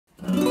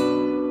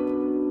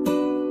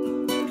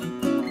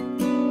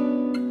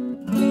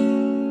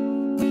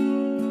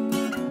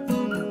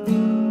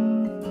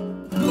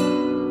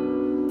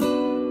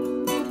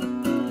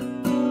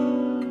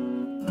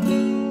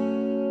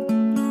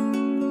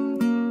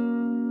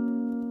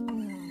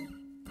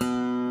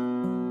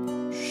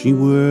She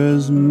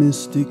wears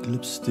mystic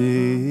lipstick,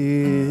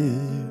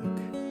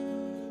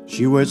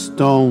 she wears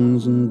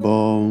stones and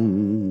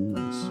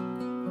bones.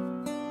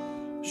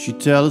 She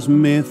tells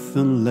myth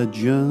and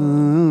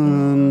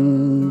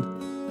legend,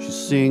 she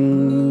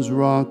sings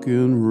rock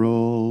and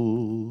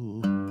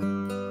roll.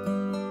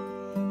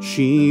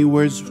 She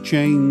wears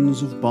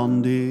chains of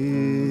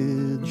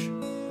bondage,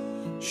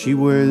 she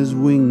wears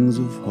wings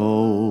of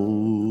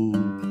hope.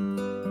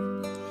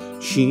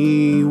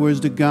 She wears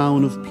the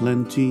gown of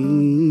plenty,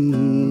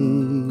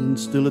 and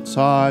still it's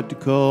hard to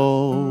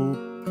cope.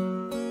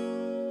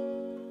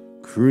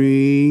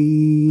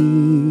 Cree,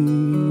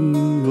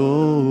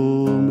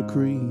 oh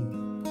McCree,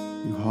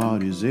 your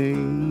heart is aching.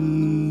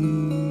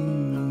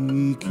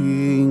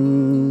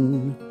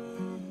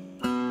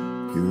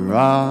 Your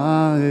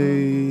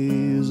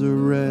eyes are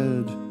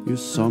red, your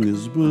song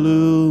is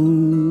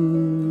blue.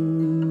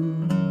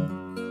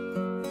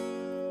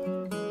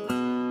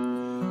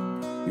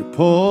 Your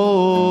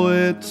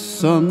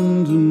poet's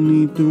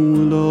underneath the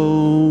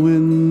willow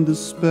in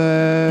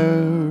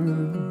despair.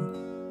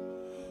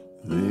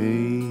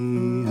 They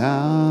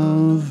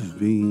have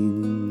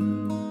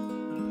been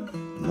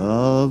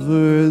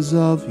lovers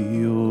of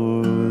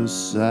your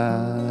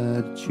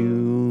sad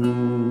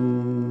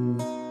tune,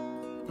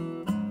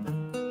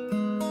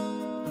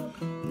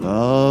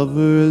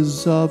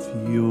 lovers of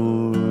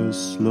your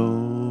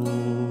slow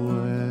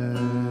air.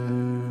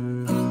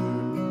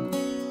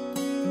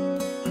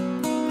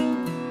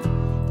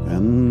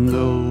 And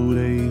though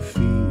they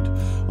feed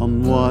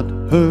on what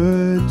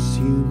hurts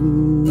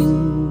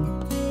you,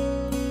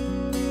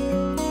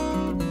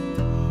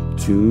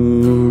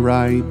 to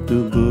write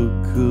the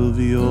book of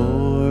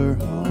your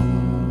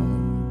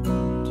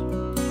heart,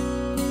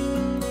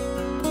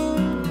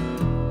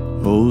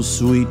 oh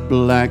sweet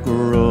black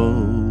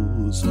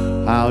rose,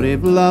 how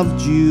they've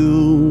loved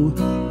you,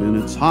 and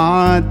it's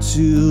hard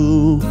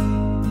to,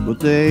 but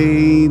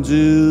they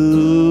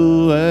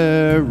do,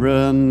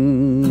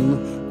 Aaron,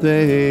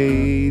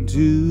 they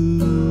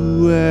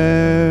do,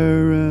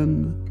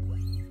 Aaron.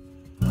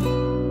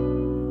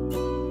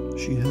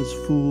 She has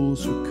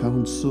fools for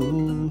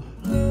counsel,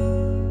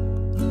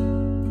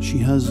 she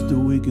has the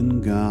wig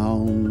and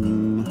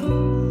gown,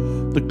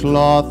 the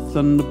cloth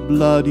and the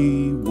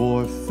bloody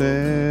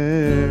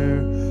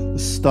warfare, the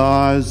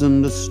stars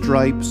and the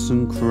stripes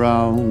and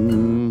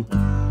crown.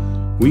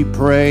 We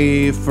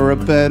pray for a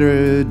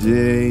better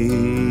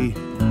day,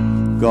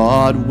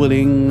 God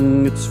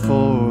willing it's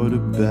for the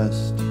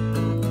best.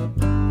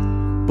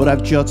 But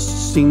I've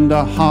just seen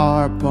the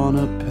harp on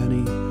a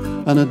penny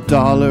and a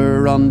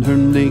dollar on her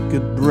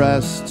naked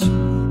breast.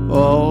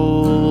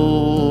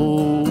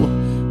 Oh,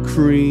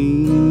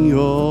 Cree,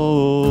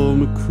 oh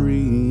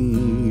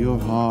McCree, your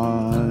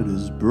heart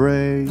is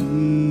breaking.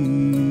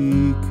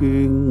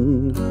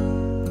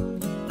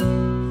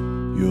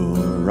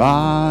 Your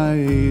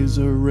eyes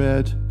are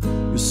red,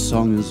 your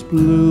song is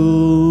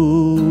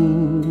blue.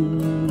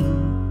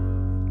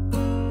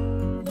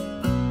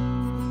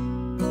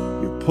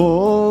 Your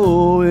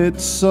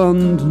poet's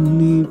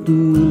underneath the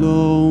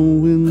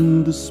willow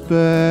in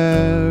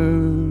despair.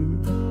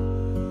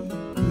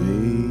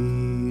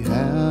 They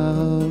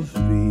have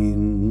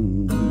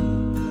been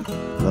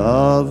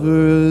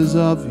lovers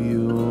of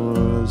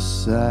your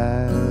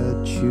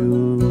sad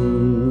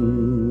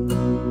tune,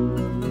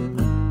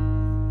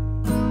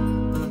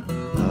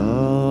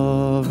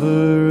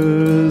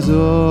 lovers,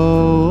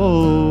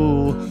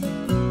 oh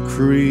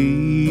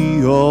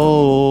Cree,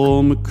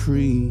 oh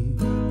McCree,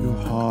 your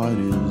heart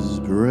is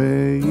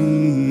breaking.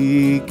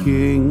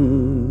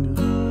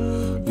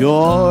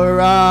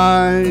 Your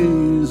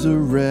eyes are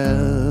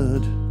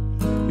red,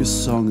 your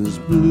song is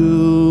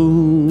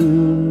blue.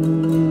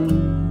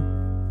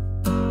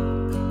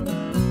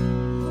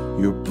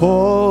 Your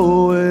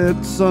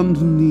poet's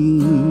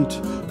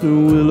underneath the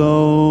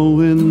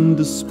willow in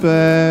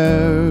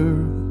despair.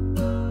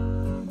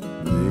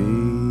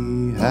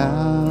 They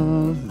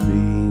have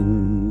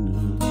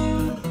been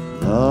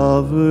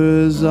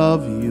lovers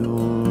of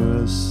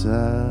your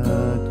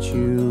sad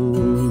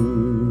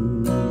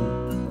tune,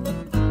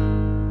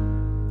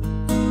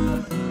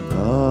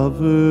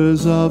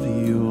 lovers of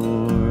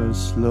your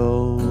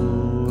slow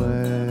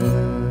air,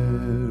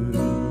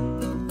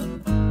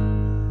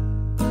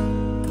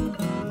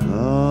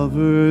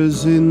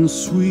 lovers in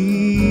sweet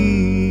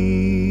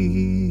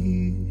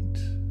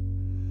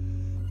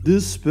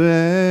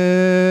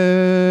despair.